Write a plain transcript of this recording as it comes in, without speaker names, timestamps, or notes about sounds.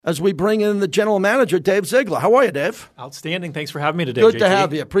as we bring in the general manager, Dave Ziegler. How are you, Dave? Outstanding. Thanks for having me today, Good JT. to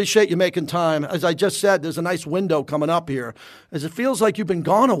have you. Appreciate you making time. As I just said, there's a nice window coming up here, as it feels like you've been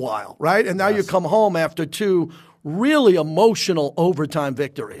gone a while, right? And now you come home after two really emotional overtime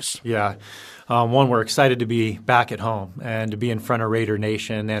victories. Yeah. One, we're excited to be back at home and to be in front of Raider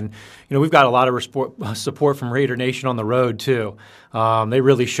Nation. And, we've got a lot of support from Raider Nation on the road, too. They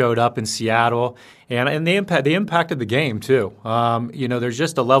really showed up in Seattle, and they impacted the game, too. There's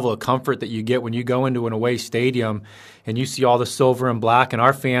just a level of comfort that you get when you go into an away stadium and you see all the silver and black, and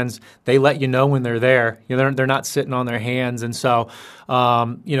our fans, they let you know when they're there. They're not sitting on their hands. And so,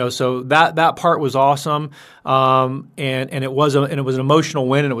 so that part was awesome. And it was an emotional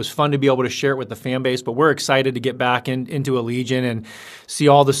win, and it was fun to be able to share it with the fan base. But we're excited to get back into Allegiant and see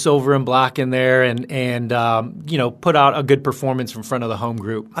all the silver and black in there, and put out a good performance in front of the home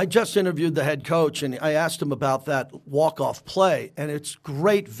group. I just interviewed the head coach, and I asked him about that walk-off play, and it's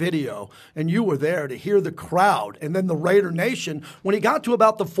great video. And you were there to hear the crowd, and then the Raider Nation when he got to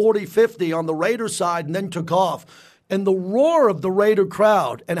about the 40-50 on the Raider side, and then took off. And the roar of the Raider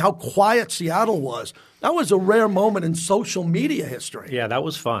crowd and how quiet Seattle was, that was a rare moment in social media history. Yeah, that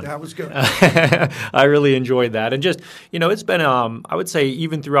was fun. That was good. I really enjoyed that. And just, it's been, I would say,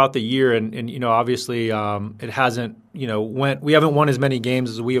 even throughout the year, and obviously it hasn't, we haven't won as many games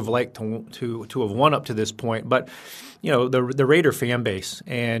as we have liked to have won up to this point. But, the Raider fan base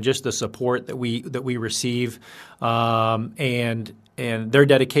and just the support that we receive, and their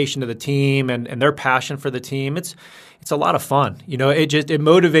dedication to the team and their passion for the team, it's a lot of fun. It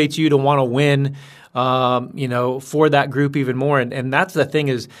motivates you to want to win, for that group even more. And that's the thing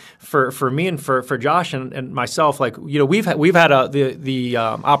is for me and for Josh and myself, we've had the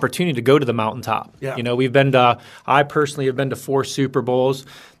opportunity to go to the mountaintop. Yeah. I personally have been to 4 Super Bowls,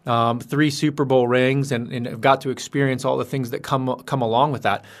 3 Super Bowl rings, and have got to experience all the things that come along with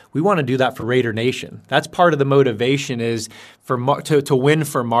that. We want to do that for Raider Nation. That's part of the motivation is to win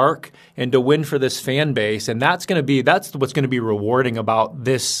for Mark and to win for this fan base, and that's what's going to be rewarding about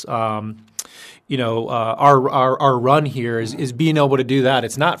this. Our run here is being able to do that.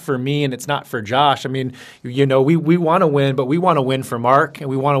 It's not for me and it's not for Josh. I mean, we want to win, but we want to win for Mark and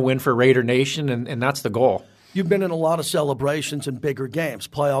we want to win for Raider Nation, and that's the goal. You've been in a lot of celebrations and bigger games,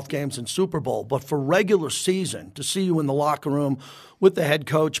 playoff games and Super Bowl, but for regular season, to see you in the locker room with the head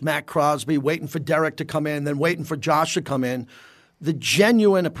coach, Matt Crosby, waiting for Derek to come in, then waiting for Josh to come in, the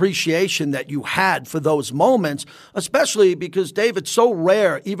genuine appreciation that you had for those moments, especially because, Dave, it's so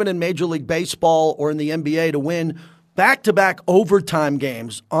rare, even in Major League Baseball or in the NBA, to win back-to-back overtime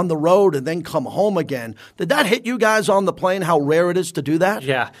games on the road and then come home again. Did that hit you guys on the plane, how rare it is to do that?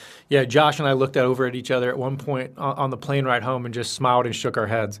 Yeah. Josh and I looked over at each other at one point on the plane ride home and just smiled and shook our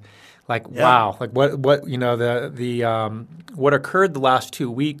heads. Wow. What occurred the last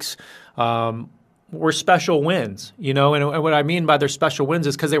 2 weeks were special wins, and what I mean by they're special wins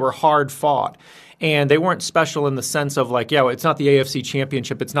is because they were hard fought. And they weren't special in the sense of it's not the AFC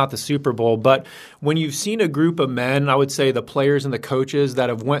Championship, it's not the Super Bowl. But when you've seen a group of men, I would say the players and the coaches that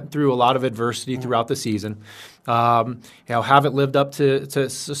have went through a lot of adversity throughout the season, haven't lived up to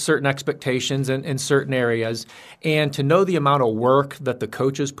certain expectations in certain areas, and to know the amount of work that the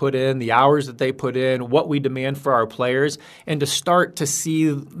coaches put in, the hours that they put in, what we demand for our players, and to start to see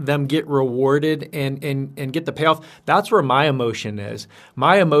them get rewarded and get the payoff, that's where my emotion is.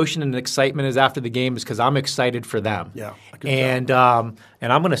 My emotion and excitement is after the game is because I'm excited for them. Yeah, and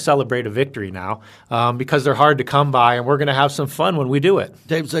I'm going to celebrate a victory now because they're hard to come by, and we're going to have some fun when we do it.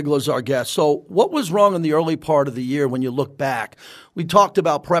 Dave Ziegler's our guest. So what was wrong in the early part of the year when you look back? We talked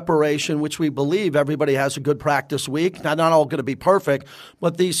about preparation, which we believe everybody has a good practice week. Now, not all going to be perfect,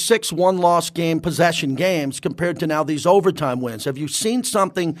 but these 6 one-loss game possession games compared to now these overtime wins. Have you seen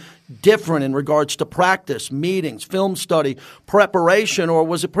something different in regards to practice, meetings, film study, preparation, or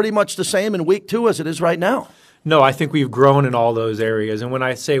was it pretty much the same in week 2 as it is right now? No, I think we've grown in all those areas. And when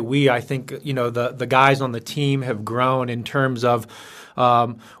I say we, I think, the guys on the team have grown in terms of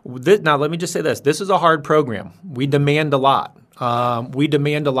now, let me just say this. This is a hard program. We demand a lot. We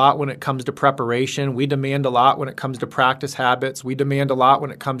demand a lot when it comes to preparation. We demand a lot when it comes to practice habits. We demand a lot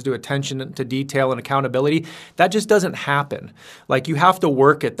when it comes to attention to detail and accountability. That just doesn't happen. You have to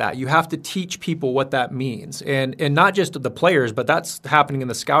work at that. You have to teach people what that means. And not just the players, but that's happening in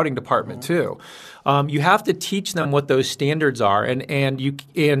the scouting department too. You have to teach them what those standards are,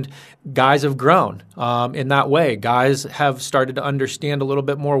 and guys have grown in that way. Guys have started to understand a little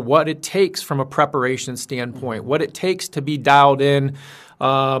bit more what it takes from a preparation standpoint, what it takes to be dialed in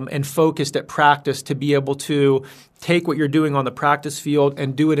and focused at practice to be able to take what you're doing on the practice field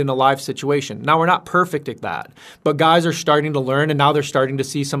and do it in a live situation. Now, we're not perfect at that, but guys are starting to learn, and now they're starting to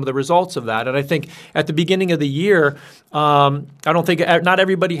see some of the results of that. And I think at the beginning of the year, I don't think not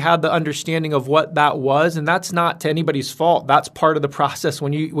everybody had the understanding of what that was, and that's not to anybody's fault. That's part of the process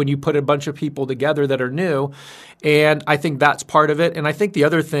when you put a bunch of people together that are new. And I think that's part of it. And I think the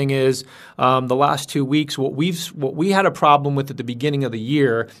other thing is the last 2 weeks, what we had a problem with at the beginning of the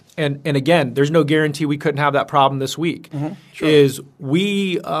year, and again, there's no guarantee we couldn't have that problem this week, Sure. is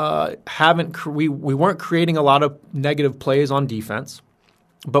we weren't creating a lot of negative plays on defense,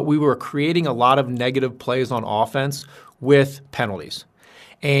 but we were creating a lot of negative plays on offense with penalties.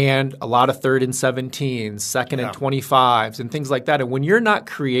 And a lot of 3rd and 17s, 2nd and 25s, and things like that. And when you're not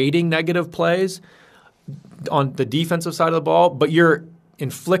creating negative plays on the defensive side of the ball, but you're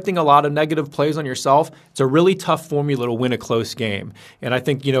inflicting a lot of negative plays on yourself, it's a really tough formula to win a close game. And I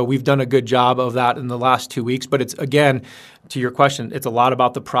think, we've done a good job of that in the last 2 weeks. But it's, again, to your question, it's a lot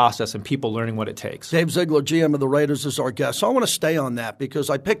about the process and people learning what it takes. Dave Ziegler, GM of the Raiders, is our guest. So I want to stay on that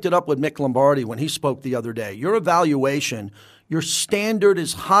because I picked it up with Mick Lombardi when he spoke the other day. Your evaluation, your standard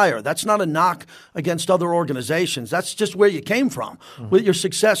is higher. That's not a knock against other organizations. That's just where you came from with your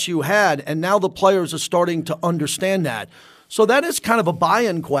success you had, and now the players are starting to understand that. So that is kind of a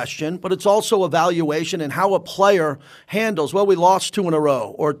buy-in question, but it's also evaluation and how a player handles, well, we lost 2 in a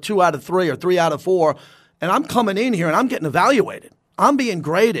row or 2 out of 3 or 3 out of 4, and I'm coming in here and I'm getting evaluated. I'm being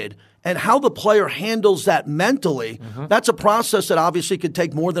graded. And how the player handles that mentally, that's a process that obviously could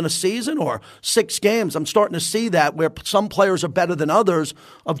take more than a season or 6 games. I'm starting to see that where some players are better than others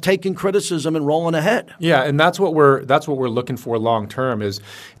of taking criticism and rolling ahead. Yeah, and that's what we're looking for long term. Is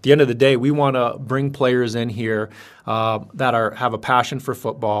at the end of the day, we want to bring players in here that have a passion for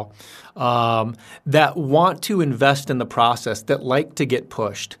football, that want to invest in the process, that like to get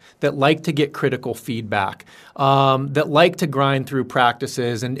pushed, that like to get critical feedback, that like to grind through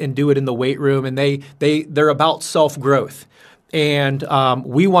practices and do it in the weight room, and they're about self-growth. And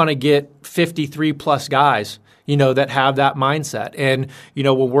we want to get 53-plus guys that have that mindset. And,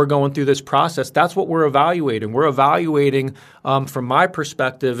 when we're going through this process, that's what we're evaluating. We're evaluating from my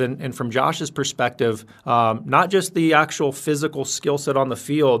perspective and from Josh's perspective, not just the actual physical skill set on the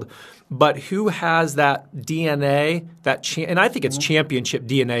field, but who has that DNA, and I think it's championship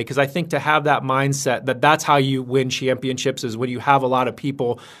DNA, because I think to have that mindset that's how you win championships is when you have a lot of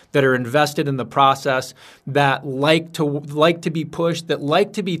people that are invested in the process, that like to be pushed, that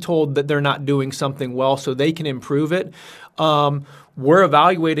like to be told that they're not doing something well so they can improve it. We're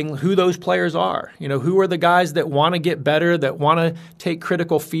evaluating who those players are. Who are the guys that want to get better, that want to take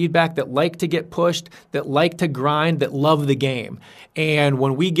critical feedback, that like to get pushed, that like to grind, that love the game. And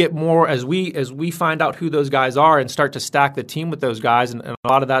when we get more, as we find out who those guys are and start to stack the team with those guys, and a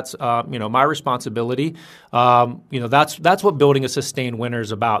lot of that's my responsibility. That's what building a sustained winner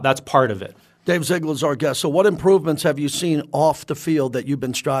is about. That's part of it. Dave Ziegler is our guest. So what improvements have you seen off the field that you've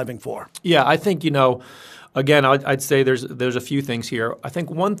been striving for? Yeah, I think again, I'd say there's a few things here. I think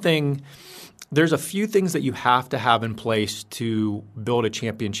one thing, there's a few things that you have to have in place to build a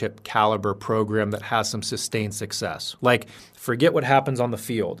championship caliber program that has some sustained success. Like, forget what happens on the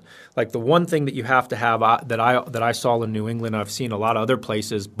field. Like, the one thing that you have to have that I saw in New England, I've seen a lot of other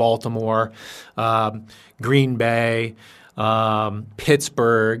places, Baltimore, Green Bay,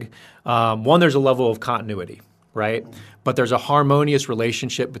 Pittsburgh. There's a level of continuity, right? But there's a harmonious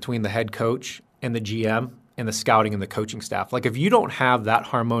relationship between the head coach and the GM and the scouting and the coaching staff. Like, if you don't have that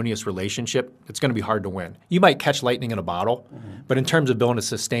harmonious relationship, it's going to be hard to win. You might catch lightning in a bottle, but in terms of building a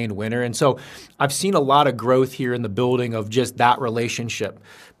sustained winner. And so I've seen a lot of growth here in the building of just that relationship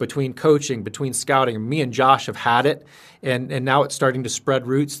between coaching, between scouting. Me and Josh have had it, and now it's starting to spread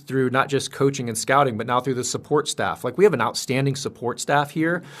roots through not just coaching and scouting, but now through the support staff. Like, we have an outstanding support staff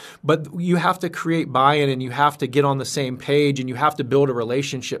here, but you have to create buy-in, and you have to get on the same page, and you have to build a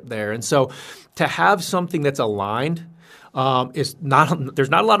relationship there. And so to have something that's aligned there's not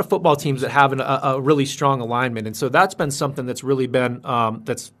a lot of football teams that have a really strong alignment. And so that's been something that's really been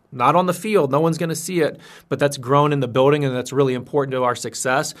that's not on the field. No one's going to see it, but that's grown in the building, and that's really important to our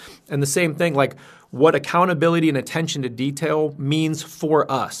success. And the same thing, like what accountability and attention to detail means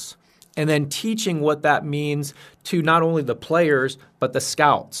for us. And then teaching what that means to not only the players, but the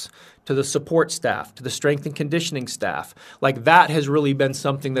scouts, to the support staff, to the strength and conditioning staff. Like, that has really been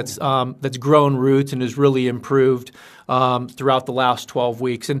something that's grown roots and has really improved throughout the last 12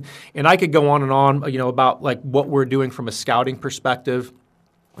 weeks. And I could go on and on, about like what we're doing from a scouting perspective,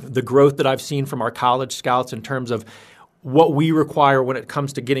 the growth that I've seen from our college scouts in terms of what we require when it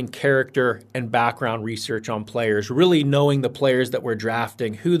comes to getting character and background research on players, really knowing the players that we're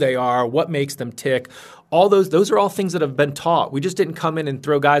drafting, who they are, what makes them tick. All those are all things that have been taught. We just didn't come in and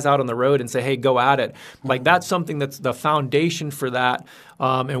throw guys out on the road and say, hey, go at it. Like, that's something that's the foundation for that.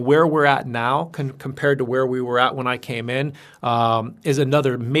 And where we're at now compared to where we were at when I came in is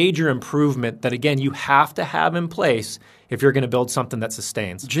another major improvement that, again, you have to have in place if you're going to build something that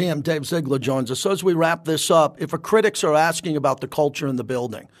sustains. GM Dave Ziegler joins us. So as we wrap this up, if critics are asking about the culture in the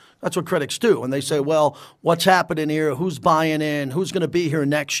building, that's what critics do. And they say, well, what's happening here? Who's buying in? Who's going to be here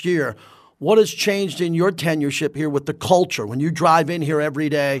next year? What has changed in your tenureship here with the culture when you drive in here every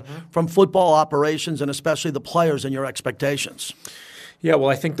day from football operations and especially the players and your expectations? Yeah, well,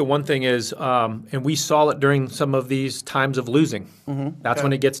 I think the one thing is, and we saw it during some of these times of losing. That's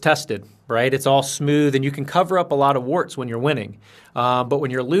when it gets tested, right? It's all smooth, and you can cover up a lot of warts when you're winning. But when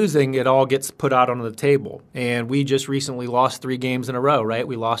you're losing, it all gets put out on the table. And we just recently lost 3 games in a row, right?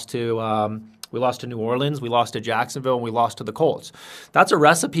 We lost to New Orleans, we lost to Jacksonville, and we lost to the Colts. That's a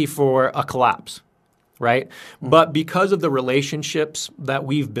recipe for a collapse. Right? But because of the relationships that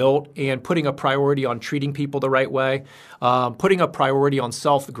we've built and putting a priority on treating people the right way, putting a priority on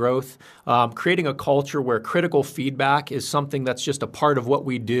self-growth, creating a culture where critical feedback is something that's just a part of what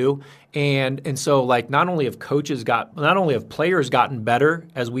we do. And so, like, not only have players gotten better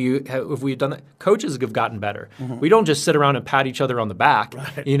if we've done that, coaches have gotten better. We don't just sit around and pat each other on the back.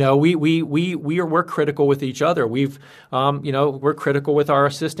 Right. You know, we're critical with each other. We're critical with our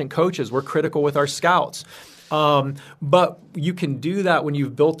assistant coaches. We're critical with our scouts. But you can do that when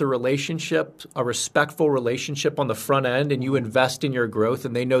you've built a relationship, a respectful relationship on the front end, and you invest in your growth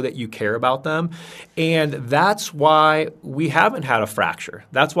and they know that you care about them. And that's why we haven't had a fracture.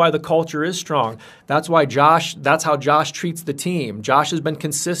 That's why the culture is strong. That's how Josh treats the team. Josh has been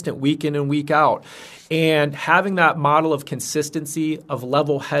consistent week in and week out. And having that model of consistency, of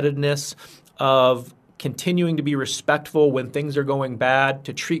level-headedness, of continuing to be respectful when things are going bad,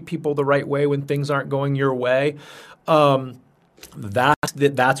 to treat people the right way when things aren't going your way. That's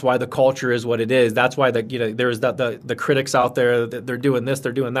why the culture is what it is. That's why there's the critics out there that they're doing this,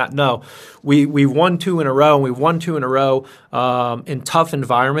 they're doing that. No, we've won 2 in a row, and we've won 2 in a row in tough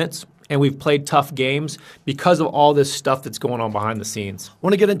environments. And we've played tough games because of all this stuff that's going on behind the scenes. I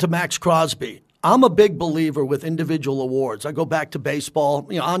want to get into Max Crosby. I'm a big believer with individual awards. I go back to baseball.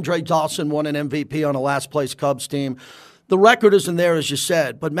 Andre Dawson won an MVP on a last-place Cubs team. The record isn't there, as you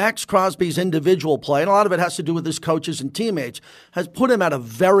said, but Max Crosby's individual play, and a lot of it has to do with his coaches and teammates, has put him at a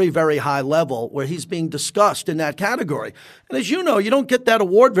very, very high level where he's being discussed in that category. And as you know, you don't get that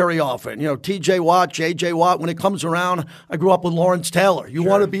award very often. T.J. Watt, J.J. Watt, when it comes around, I grew up with Lawrence Taylor. You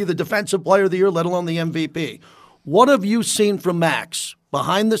want to be the Defensive Player of the Year, let alone the MVP. What have you seen from Max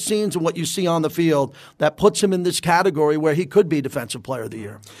behind the scenes and what you see on the field that puts him in this category where he could be Defensive Player of the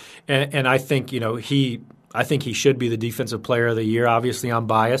Year? And I think, I think he should be the Defensive Player of the Year. Obviously, I'm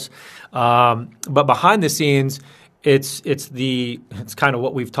biased. But behind the scenes, it's kind of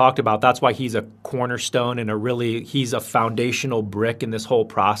what we've talked about. That's why he's a cornerstone and he's a foundational brick in this whole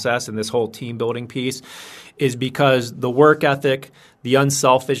process and this whole team building piece, is because the work ethic, the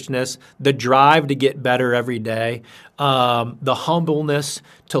unselfishness, the drive to get better every day, the humbleness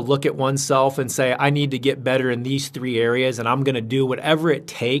to look at oneself and say, I need to get better in these 3 areas and I'm going to do whatever it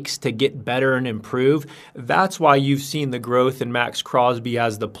takes to get better and improve. That's why you've seen the growth in Max Crosby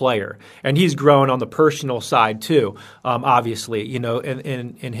as the player. And he's grown on the personal side too, obviously,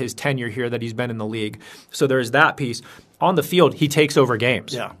 in his tenure here that he's been in the league. So there's that piece. On the field, he takes over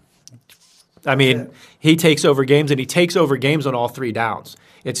games. Yeah. I mean, he takes over games, and he takes over games on all 3 downs.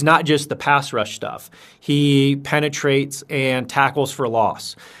 It's not just the pass rush stuff. He penetrates and tackles for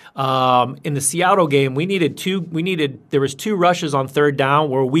loss. In the Seattle game, there was 2 rushes on 3rd down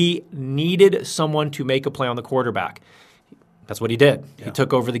where we needed someone to make a play on the quarterback. That's what he did. Yeah. He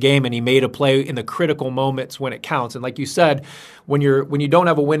took over the game and he made a play in the critical moments when it counts. And like you said, when you don't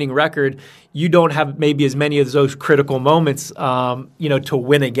have a winning record, you don't have maybe as many of those critical moments, to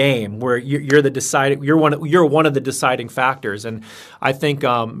win a game where you're one of the deciding factors. And I think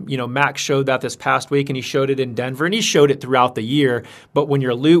Max showed that this past week, and he showed it in Denver, and he showed it throughout the year. But when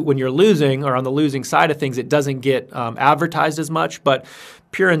you're losing or on the losing side of things, it doesn't get advertised as much. But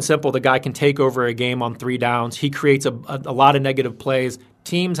pure and simple, the guy can take over a game on 3 downs. He creates a lot of negative plays.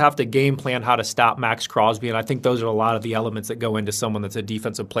 Teams have to game plan how to stop Max Crosby, and I think those are a lot of the elements that go into someone that's a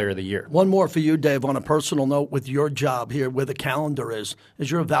Defensive Player of the Year. One more for you, Dave, on a personal note with your job here, where the calendar is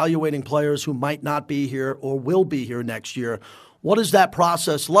you're evaluating players who might not be here or will be here next year. What is that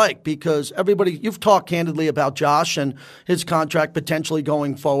process like? Because you've talked candidly about Josh and his contract potentially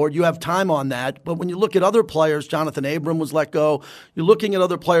going forward. You have time on that. But when you look at other players, Jonathan Abram was let go. You're looking at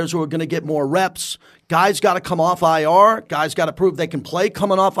other players who are going to get more reps. Guys got to come off IR. Guys got to prove they can play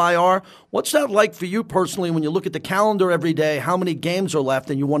coming off IR. What's that like for you personally when you look at the calendar every day, how many games are left,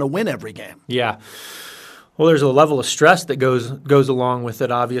 and you want to win every game? Yeah. Well, there's a level of stress that goes along with it,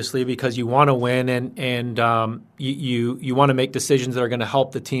 obviously, because you want to win and you want to make decisions that are going to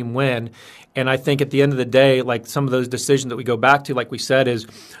help the team win. And I think at the end of the day, like some of those decisions that we go back to, like we said, is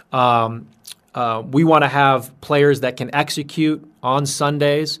we want to have players that can execute on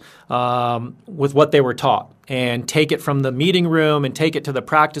Sundays with what they were taught and take it from the meeting room and take it to the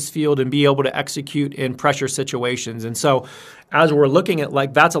practice field and be able to execute in pressure situations. And so as we're looking at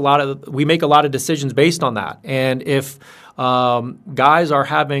we make a lot of decisions based on that. And if guys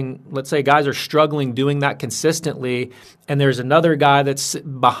are struggling doing that consistently, and there's another guy that's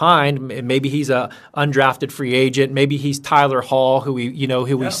behind, maybe he's a undrafted free agent, maybe he's Tyler Hall, who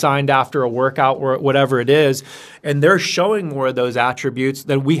we signed after a workout or whatever it is, and they're showing more of those attributes,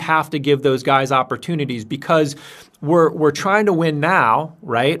 then we have to give those guys opportunities because we're trying to win now,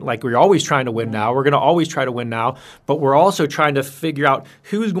 right? Like we're always trying to win now. We're going to always try to win now, but we're also trying to figure out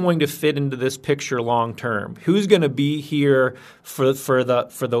who's going to fit into this picture long term. Who's going to be here for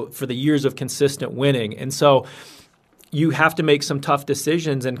the years of consistent winning. And so you have to make some tough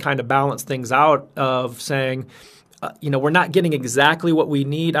decisions and kind of balance things out of saying, we're not getting exactly what we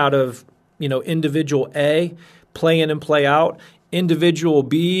need out of, individual A, play in and play out. Individual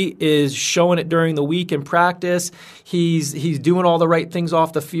B is showing it during the week in practice. He's doing all the right things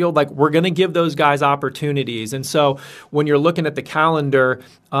off the field. Like we're going to give those guys opportunities. And so when you're looking at the calendar,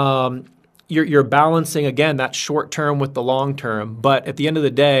 you're balancing, again, that short term with the long term. But at the end of the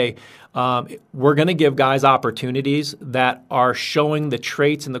day, we're going to give guys opportunities that are showing the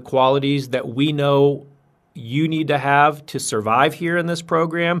traits and the qualities that we know you need to have to survive here in this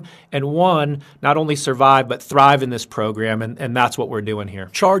program, and not only survive, but thrive in this program, and that's what we're doing here.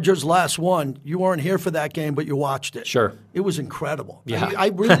 Chargers last one. You weren't here for that game, but you watched it. Sure. It was incredible. Yeah. I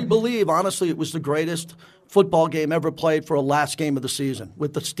really believe, honestly, it was the greatest football game ever played for a last game of the season,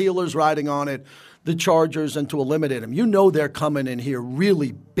 with the Steelers riding on it, the Chargers, and to eliminate them. They're coming in here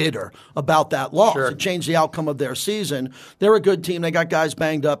really bitter about that loss. Sure. It changed the outcome of their season. They're a good team. They got guys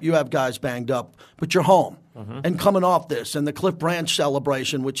banged up. You have guys banged up. But you're home. Mm-hmm. And coming off this and the Cliff Branch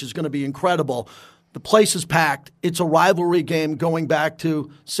celebration, which is going to be incredible. The place is packed. It's a rivalry game going back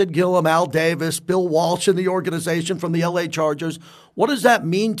to Sid Gillum, Al Davis, Bill Walsh in the organization from the LA Chargers. What does that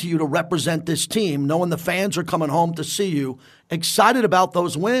mean to you to represent this team, knowing the fans are coming home to see you, excited about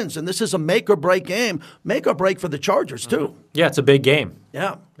those wins? And this is a make-or-break game, make-or-break for the Chargers too. Mm-hmm. Yeah, it's a big game.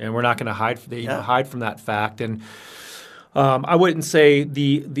 Yeah. And we're not going to hide from that fact. And I wouldn't say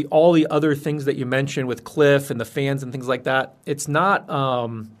all the other things that you mentioned with Cliff and the fans and things like that, it's not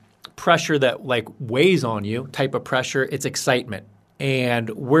pressure that like weighs on you type of pressure. It's excitement. And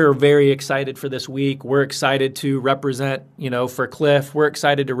we're very excited for this week. We're excited to represent, for Cliff. We're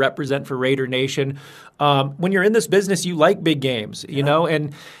excited to represent for Raider Nation. When you're in this business, you like big games,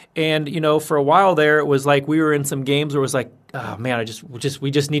 and for a while there, it was like we were in some games where it was like, oh man,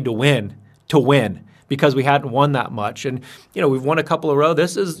 we just need to win because we hadn't won that much. And, we've won a couple of row.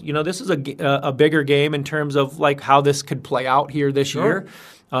 This is a bigger game in terms of like how this could play out here this year.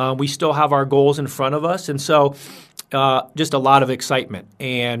 We still have our goals in front of us. And so just a lot of excitement.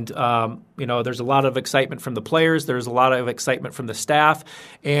 And, there's a lot of excitement from the players. There's a lot of excitement from the staff.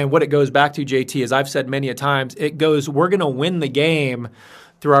 And what it goes back to, JT, as I've said many a times, we're going to win the game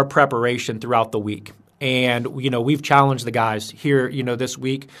through our preparation throughout the week. And, we've challenged the guys here, this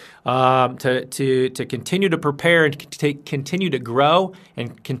week to continue to prepare and continue to grow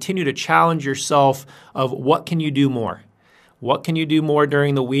and continue to challenge yourself of what can you do more? What can you do more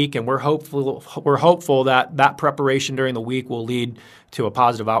during the week? And we're hopeful that preparation during the week will lead to a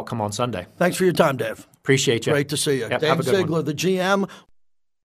positive outcome on Sunday. Thanks for your time, Dave. Appreciate you. Great to see you. Yep, Dave Ziegler, the GM.